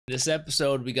This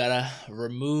episode, we gotta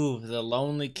remove the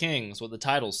Lonely Kings, what the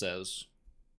title says.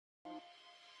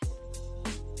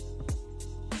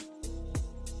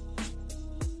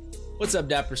 What's up,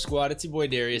 Dapper Squad? It's your boy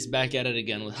Darius, back at it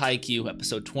again with Haikyuu,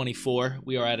 episode 24.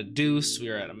 We are at a deuce. We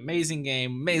are at an amazing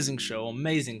game, amazing show,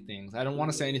 amazing things. I don't want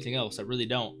to say anything else. I really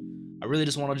don't. I really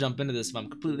just want to jump into this, if I'm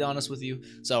completely honest with you.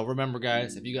 So remember,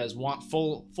 guys, if you guys want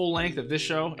full length of this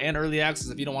show and early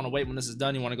access, if you don't want to wait when this is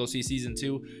done, you want to go see season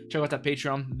 2, check out that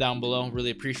Patreon down below.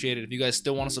 Really appreciate it. If you guys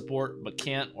still want to support but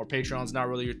can't, or Patreon's not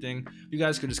really your thing, you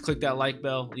guys could just click that like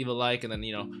bell, leave a like, and then,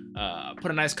 you know, put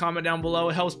a nice comment down below.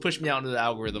 It helps push me out into the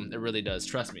algorithm. It really does.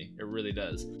 Trust me, it really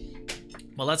does.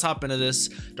 Well, let's hop into this.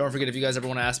 Don't forget, if you guys ever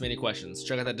want to ask me any questions,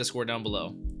 check out that Discord down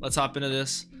below. Let's hop into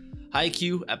this.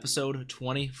 Haikyuu episode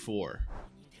 24.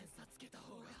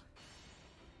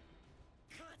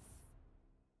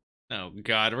 Oh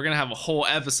god, we're gonna have a whole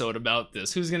episode about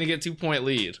this. Who's gonna get 2-point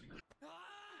lead?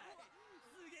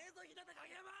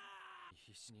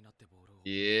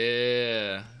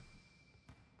 Yeah.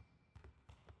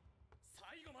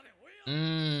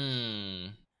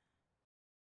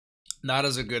 Not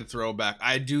as a good throwback.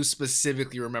 I do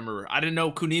specifically remember. I didn't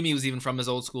know Kunimi was even from his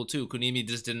old school too. Kunimi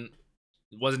just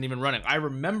wasn't even running. I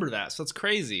remember that, so it's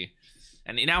crazy.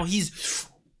 And now he's,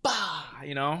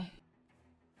 you know?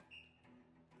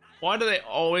 Why do they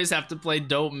always have to play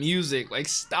dope music? Like,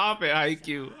 stop it,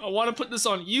 Haikyuu. I want to put this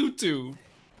on YouTube.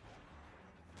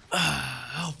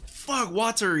 Oh, fuck,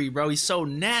 Watari, bro. He's so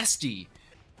nasty.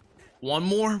 One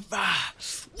more.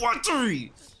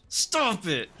 Watari! Stop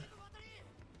it.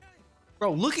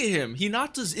 Bro, look at him.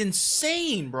 Hinata's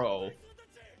insane, bro.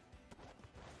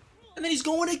 And then he's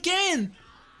going again.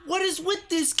 What is with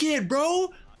this kid,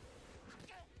 bro?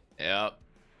 Yep.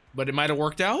 But it might have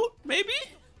worked out, maybe?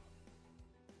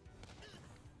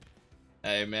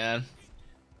 Hey, man.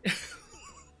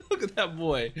 Look at that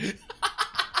boy.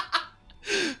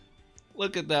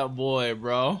 Look at that boy,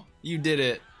 bro. You did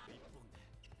it.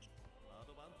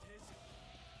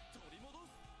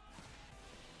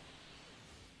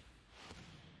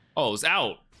 Oh, it was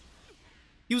out.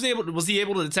 Was he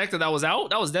able to detect that that was out?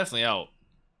 That was definitely out.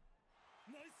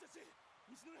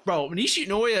 Bro,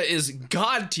 Nishinoya is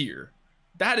god tier.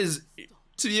 That is,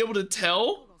 to be able to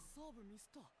tell.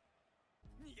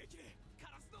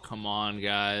 Come on,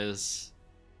 guys.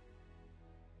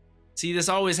 See, this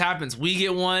always happens. We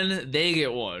get one, they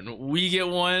get one. We get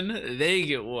one, they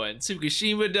get one.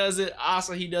 Tsukishima does it,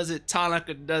 Asahi does it,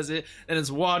 Tanaka does it, and it's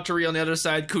Watari on the other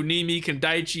side, Kunimi,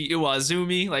 Kandaichi,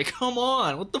 Iwazumi. Like, come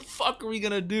on, what the fuck are we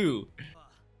gonna do?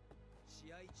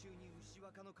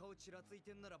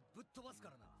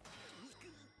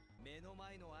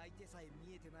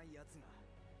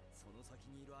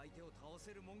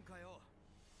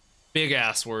 Big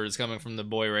ass words coming from the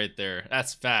boy right there.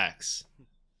 That's facts.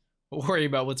 Worry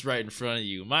about what's right in front of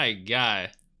you. My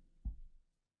guy.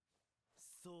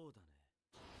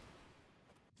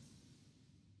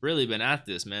 Really been at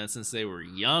this, man, since they were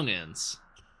youngins.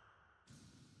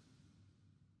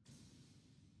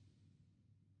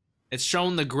 It's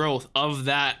shown the growth of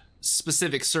that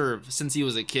specific serve since he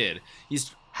was a kid.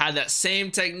 He's had that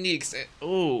same techniques.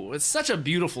 Oh, it's such a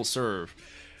beautiful serve.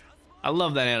 I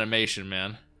love that animation,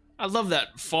 man. I love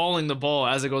that falling the ball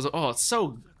as it goes. Oh, it's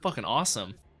so fucking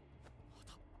awesome.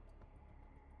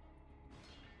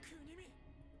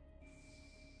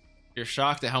 You're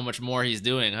shocked at how much more he's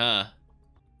doing, huh?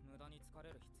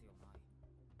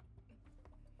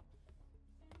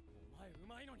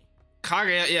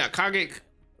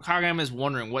 Kageyama is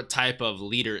wondering what type of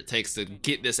leader it takes to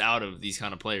get this out of these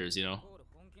kind of players, you know?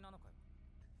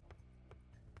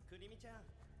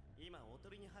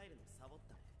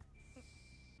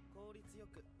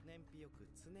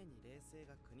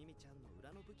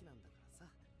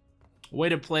 Way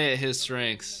to play at his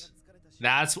strengths.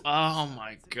 That's, oh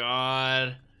my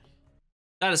god.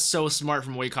 That is so smart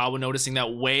from Oikawa, noticing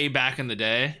that way back in the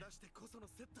day.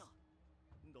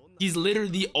 He's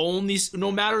literally the only, no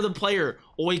matter the player,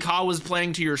 Oikawa's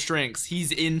playing to your strengths.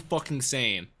 He's in fucking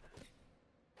sane.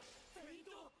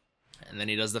 And then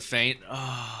he does the feint.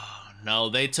 Oh no,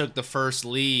 they took the first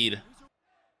lead.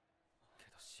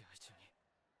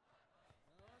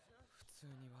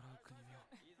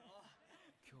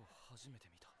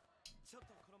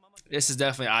 This is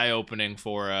definitely eye-opening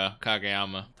for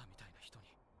Kageyama.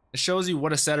 It shows you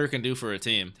what a setter can do for a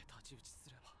team.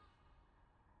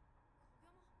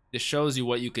 It shows you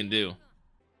what you can do.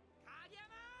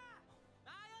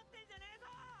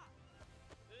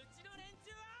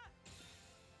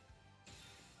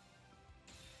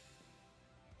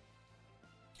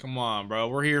 Come on, bro.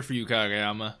 We're here for you,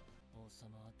 Kageyama.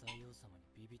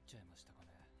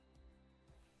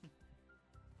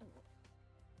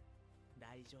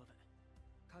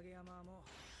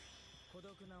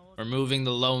 Removing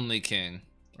the Lonely King.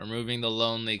 Removing the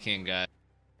Lonely King, guys.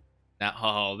 That,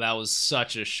 oh, that was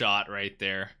such a shot right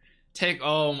there.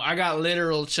 I got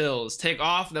literal chills. Take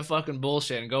off the fucking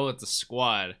bullshit and go with the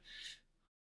squad.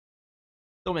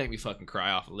 Don't make me fucking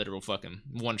cry off a literal fucking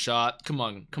one shot. Come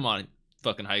on,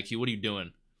 fucking Haikyuu. What are you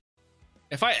doing?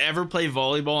 If I ever play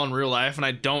volleyball in real life and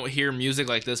I don't hear music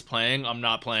like this playing, I'm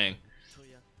not playing.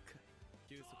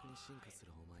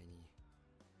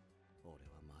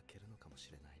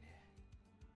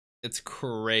 It's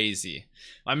crazy.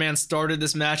 My man started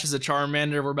this match as a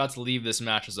Charmander. We're about to leave this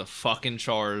match as a fucking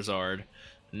Charizard.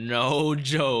 No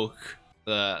joke.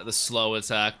 The slow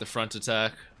attack, the front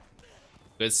attack.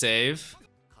 Good save.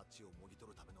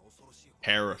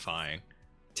 Terrifying.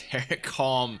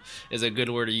 Calm is a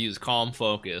good word to use. Calm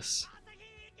focus.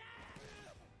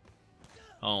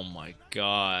 Oh my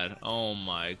god. Oh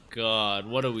my god.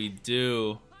 What do we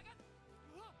do?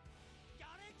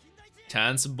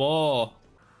 Tense ball.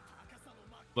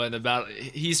 But in the battle,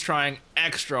 he's trying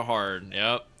extra hard.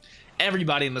 Yep.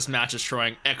 Everybody in this match is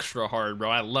trying extra hard, bro.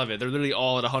 I love it. They're literally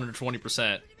all at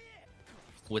 120%.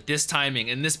 With this timing,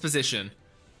 in this position.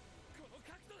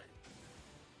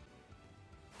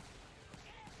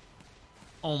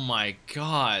 Oh my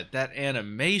god, that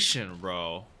animation,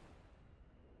 bro.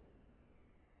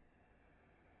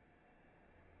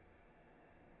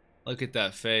 Look at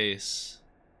that face.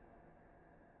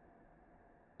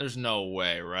 There's no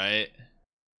way, right?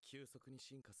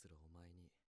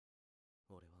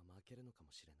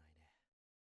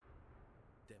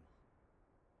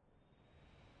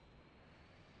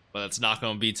 But it's not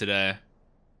gonna be today.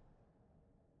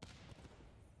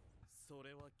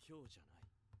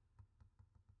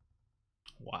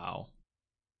 Wow.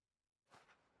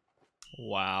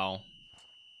 Wow.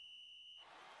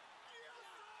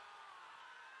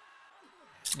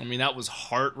 I mean, that was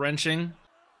heart-wrenching,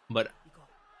 but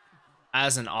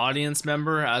as an audience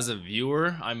member, as a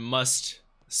viewer, I must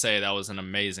say that was an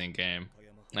amazing game.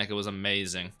 Like, it was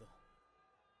amazing.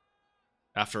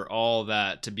 After all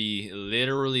that, to be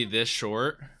literally this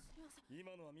short.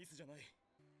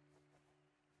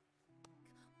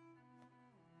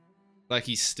 Like,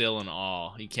 he's still in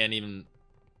awe. He can't even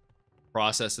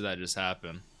process that just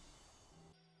happened.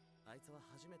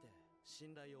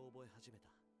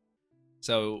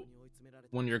 So,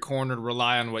 when you're cornered,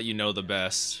 rely on what you know the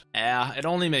best. Yeah, it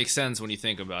only makes sense when you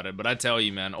think about it, but I tell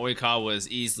you, man, Oikawa is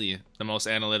easily the most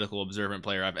analytical, observant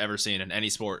player I've ever seen in any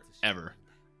sport, ever.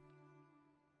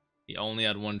 He only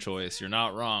had one choice. You're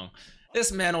not wrong.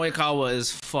 This man, Oikawa,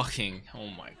 is fucking... Oh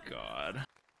my god.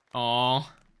 Aww.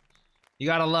 You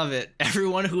gotta love it.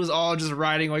 Everyone who's all just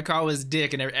riding Oikawa's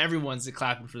dick and everyone's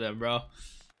clapping for them, bro.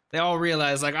 They all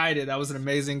realized, like I did, that was an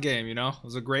amazing game, you know? It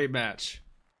was a great match.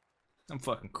 I'm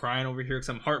fucking crying over here because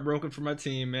I'm heartbroken for my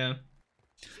team, man.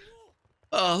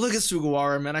 Oh, look at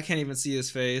Sugawara, man. I can't even see his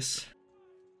face.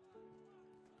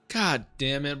 God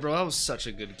damn it, bro. That was such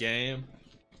a good game.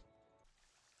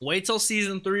 Wait till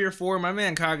season 3 or 4. My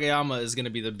man Kageyama is going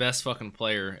to be the best fucking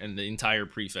player in the entire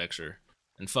prefecture.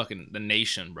 And fucking the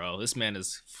nation, bro. This man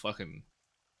is fucking...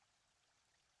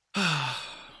 I've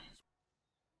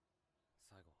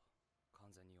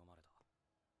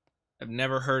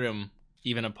never heard him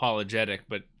even apologetic,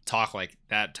 but talk like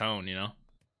that tone, you know?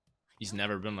 He's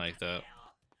never been like that.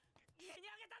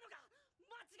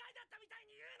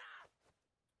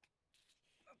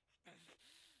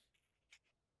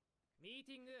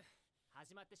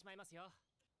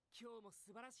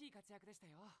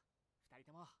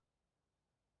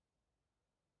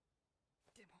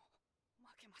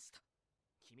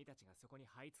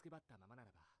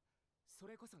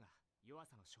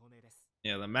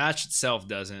 Yeah, the match itself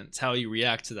doesn't. It's how you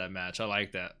react to that match. I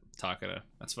like that, Takada.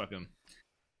 That's fucking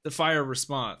the fire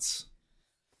response.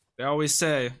 They always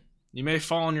say, you may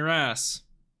fall on your ass,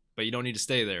 but you don't need to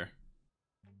stay there.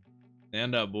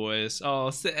 Stand up, boys. Oh,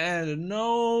 it's the end.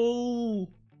 No!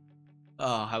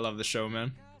 Oh, I love the show,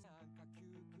 man.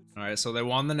 Alright, so they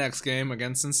won the next game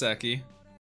against Senseki.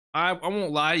 I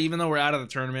won't lie, even though we're out of the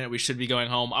tournament, we should be going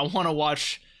home. I want to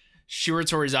watch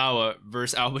Shiratorizawa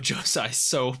versus Aoba Johsai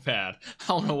so bad.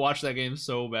 I want to watch that game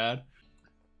so bad.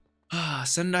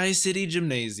 Sendai City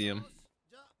Gymnasium.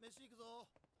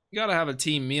 You gotta have a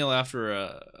team meal after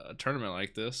a tournament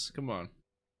like this. Come on.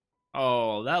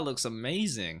 Oh, that looks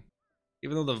amazing.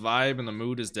 Even though the vibe and the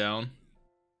mood is down.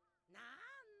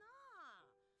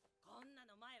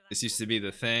 This used to be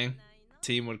the thing.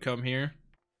 Team would come here.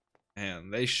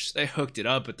 And they hooked it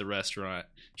up at the restaurant.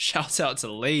 Shouts out to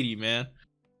the lady, man.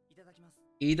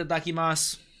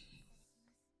 Itadakimasu.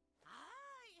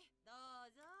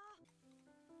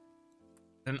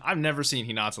 And I've never seen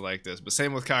Hinata like this, but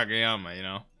same with Kageyama, you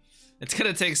know? It's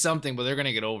gonna take something, but they're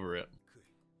gonna get over it.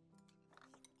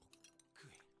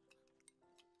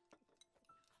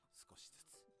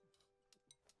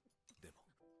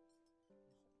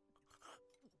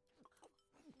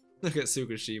 Look at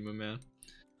Tsukishima, man.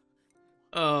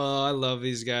 Oh, I love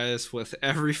these guys with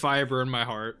every fiber in my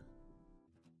heart.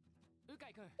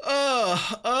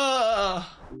 God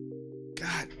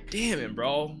damn it,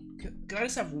 bro. Can I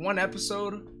just have one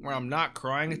episode where I'm not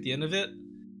crying at the end of it?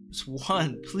 Just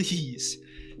one, please.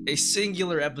 A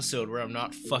singular episode where I'm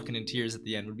not fucking in tears at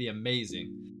the end would be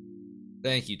amazing.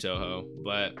 Thank you, Toho.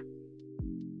 But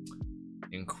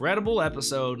incredible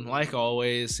episode, like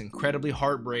always. Incredibly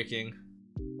heartbreaking.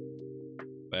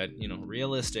 But, you know,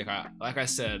 realistic. Like I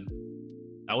said,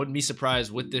 I wouldn't be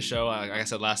surprised with this show. Like I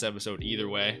said last episode, either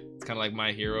way. It's kind of like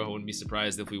My Hero. I wouldn't be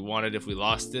surprised if we won it, if we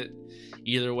lost it.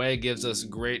 Either way, it gives us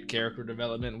great character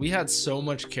development. We had so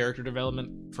much character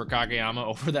development for Kageyama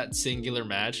over that singular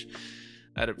match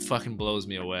that it fucking blows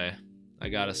me away, I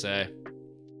gotta say.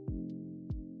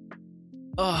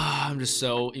 Oh, I'm just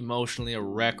so emotionally a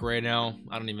wreck right now.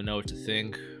 I don't even know what to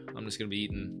think. I'm just gonna be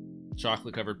eating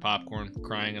chocolate-covered popcorn,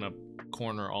 crying in a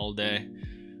corner all day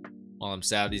while I'm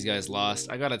sad these guys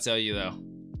lost. I gotta tell you though,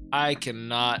 I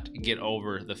cannot get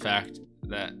over the fact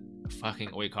that fucking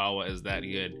Oikawa is that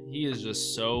good. He is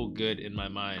just so good in my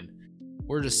mind.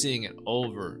 We're just seeing it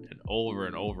over and over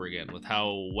and over again with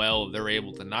how well they're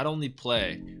able to not only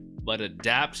play but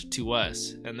adapt to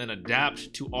us and then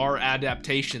adapt to our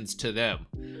adaptations to them.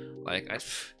 Like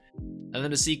and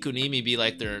then to see Kunimi be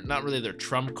like their, not really their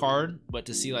trump card, but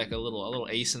to see like a little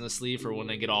ace in the sleeve for when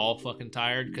they get all fucking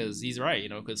tired, because he's right, you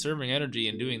know, conserving energy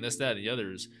and doing this, that, and the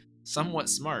other is somewhat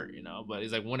smart, you know, but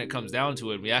he's like, when it comes down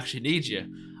to it, we actually need you.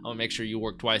 I'm gonna make sure you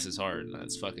work twice as hard. And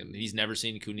that's fucking, he's never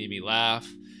seen Kunimi laugh,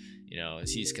 you know, he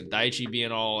sees Kandaichi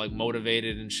being all like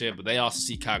motivated and shit, but they also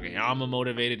see Kageyama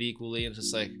motivated equally, and it's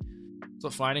just like, that's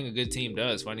what finding a good team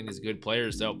does, finding these good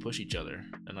players to help push each other.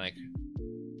 And like,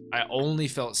 I only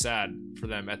felt sad for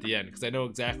them at the end because I know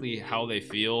exactly how they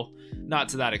feel. Not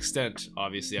to that extent,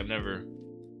 obviously. I've never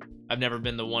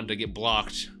been the one to get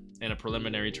blocked in a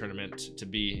preliminary tournament to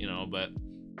be, you know, but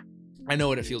I know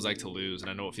what it feels like to lose,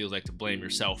 and I know what it feels like to blame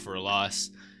yourself for a loss.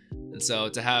 And so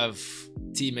to have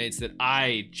teammates that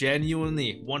I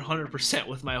genuinely 100%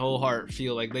 with my whole heart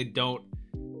feel like they don't,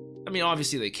 I mean,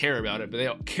 obviously they care about it, but they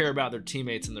don't care about their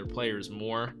teammates and their players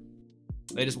more.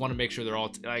 They just want to make sure they're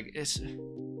all like, it's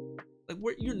like,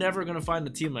 you're never gonna find a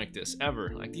team like this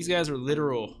ever. Like, these guys are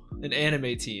literal an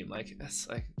anime team. Like it's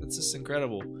just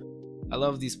incredible. I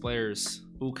love these players.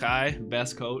 Ukai,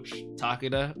 best coach.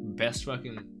 Takeda, best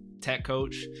fucking tech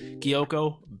coach.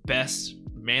 Kyoko, best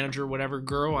manager, whatever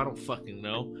girl, I don't fucking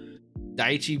know.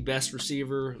 Daichi, best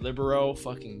receiver, libero.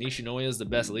 Fucking Nishinoya is the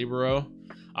best libero.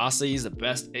 Asai is the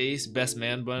best ace, best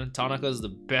man bun. Tanaka is the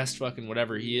best fucking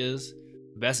whatever he is.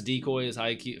 Best decoy is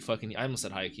Haikyuu. Fucking, I almost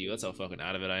said Haikyuu. That's how fucking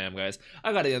out of it I am, guys.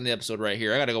 I gotta end the episode right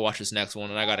here. I gotta go watch this next one,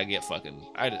 and I gotta get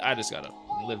fucking, I just gotta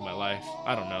live my life.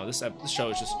 I don't know. This show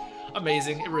is just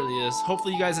amazing. It really is.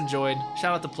 Hopefully you guys enjoyed.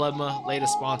 Shout out to Plebma,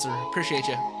 latest sponsor. Appreciate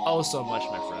you oh so much,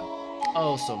 my friend.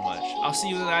 Oh so much. I'll see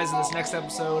you guys in this next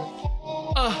episode.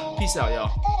 Peace out,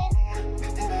 y'all.